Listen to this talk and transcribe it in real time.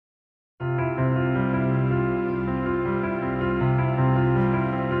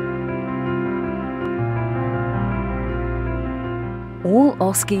All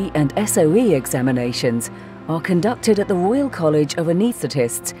OSCE and SOE examinations are conducted at the Royal College of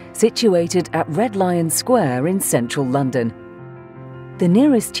Anaesthetists, situated at Red Lion Square in central London. The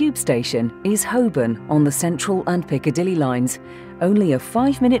nearest tube station is Holborn on the Central and Piccadilly lines, only a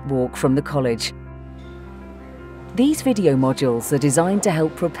 5-minute walk from the college. These video modules are designed to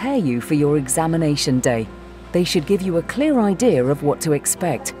help prepare you for your examination day. They should give you a clear idea of what to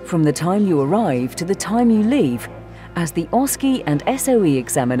expect from the time you arrive to the time you leave, as the OSCE and SOE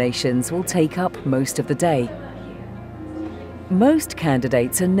examinations will take up most of the day. Most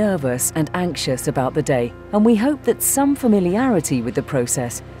candidates are nervous and anxious about the day, and we hope that some familiarity with the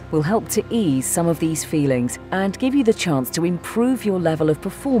process will help to ease some of these feelings and give you the chance to improve your level of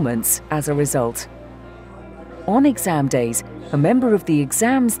performance as a result. On exam days, a member of the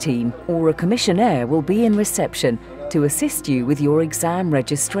exams team or a commissionaire will be in reception to assist you with your exam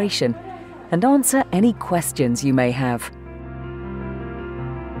registration and answer any questions you may have.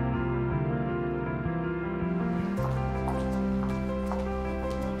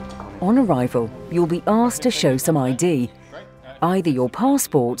 On arrival, you'll be asked to show some ID, either your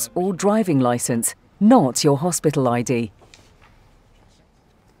passport or driving licence, not your hospital ID.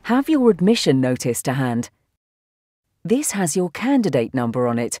 Have your admission notice to hand. This has your candidate number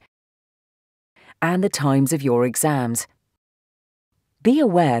on it and the times of your exams. Be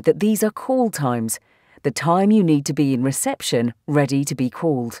aware that these are call times, the time you need to be in reception ready to be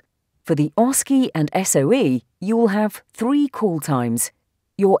called. For the OSCE and SOE, you will have 3 call times.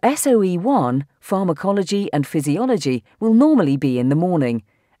 Your SOE 1, Pharmacology and Physiology, will normally be in the morning,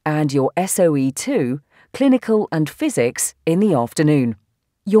 and your SOE 2, Clinical and Physics, in the afternoon.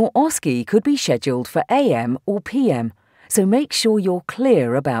 Your OSCE could be scheduled for AM or PM, so make sure you're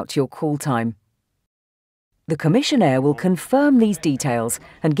clear about your call time. The commissionaire will confirm these details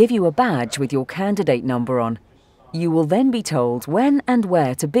and give you a badge with your candidate number on. You will then be told when and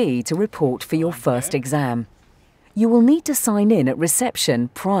where to be to report for your first exam. You will need to sign in at reception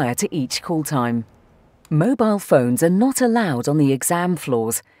prior to each call time. Mobile phones are not allowed on the exam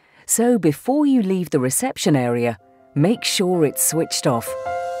floors, so before you leave the reception area, make sure it's switched off.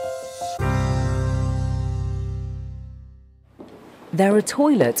 There are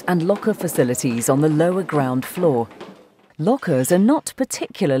toilet and locker facilities on the lower ground floor. Lockers are not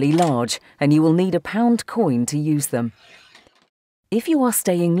particularly large, and you will need a £1 coin to use them. If you are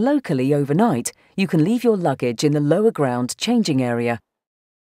staying locally overnight, you can leave your luggage in the lower ground changing area.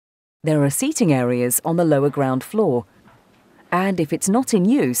 There are seating areas on the lower ground floor, and if it's not in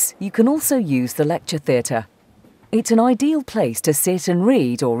use, you can also use the lecture theatre. It's an ideal place to sit and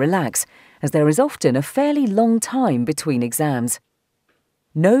read or relax, as there is often a fairly long time between exams.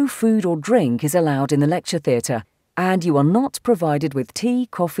 No food or drink is allowed in the lecture theatre, and you are not provided with tea,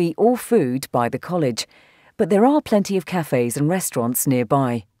 coffee or food by the college, but there are plenty of cafes and restaurants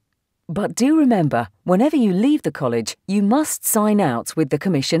nearby. But do remember, whenever you leave the college, you must sign out with the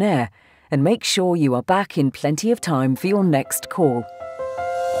commissionaire and make sure you are back in plenty of time for your next call.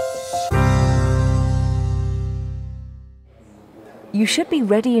 You should be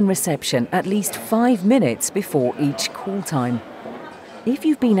ready in reception at least 5 minutes before each call time. If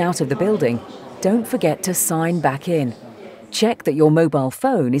you've been out of the building, don't forget to sign back in. Check that your mobile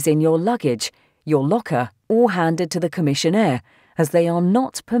phone is in your luggage, your locker, or handed to the commissionaire, as they are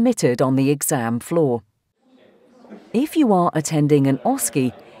not permitted on the exam floor. If you are attending an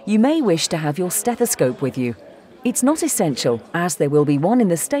OSCE, you may wish to have your stethoscope with you. It's not essential, as there will be one in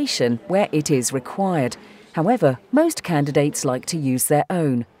the station where it is required. However, most candidates like to use their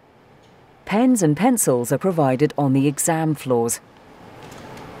own. Pens and pencils are provided on the exam floors.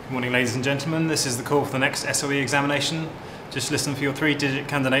 Good morning, ladies and gentlemen. This is the call for the next SOE examination. Just listen for your 3-digit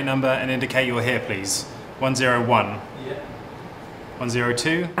candidate number and indicate you're here, please. 101.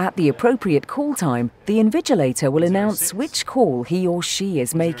 102. At the appropriate call time, the invigilator will announce which call he or she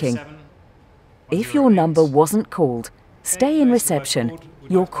is making. If your number wasn't called, stay in reception.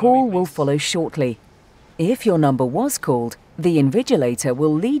 Your call will follow shortly. If your number was called, the invigilator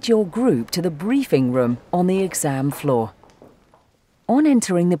will lead your group to the briefing room on the exam floor. On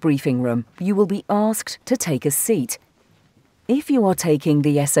entering the briefing room, you will be asked to take a seat. If you are taking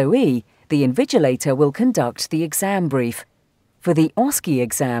the SOE, the invigilator will conduct the exam brief. For the OSCE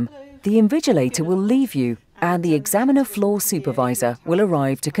exam, the invigilator will leave you and the examiner floor supervisor will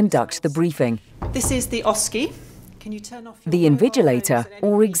arrive to conduct the briefing. This is the OSCE. Can you turn off your The invigilator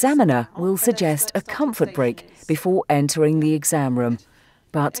or examiner will suggest a comfort break before entering the exam room.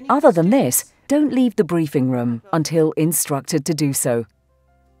 But other than this, don't leave the briefing room until instructed to do so.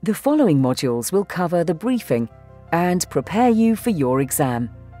 The following modules will cover the briefing and prepare you for your exam.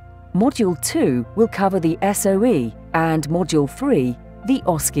 Module 2 will cover the SOE and Module 3 The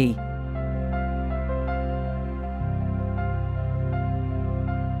OSCE.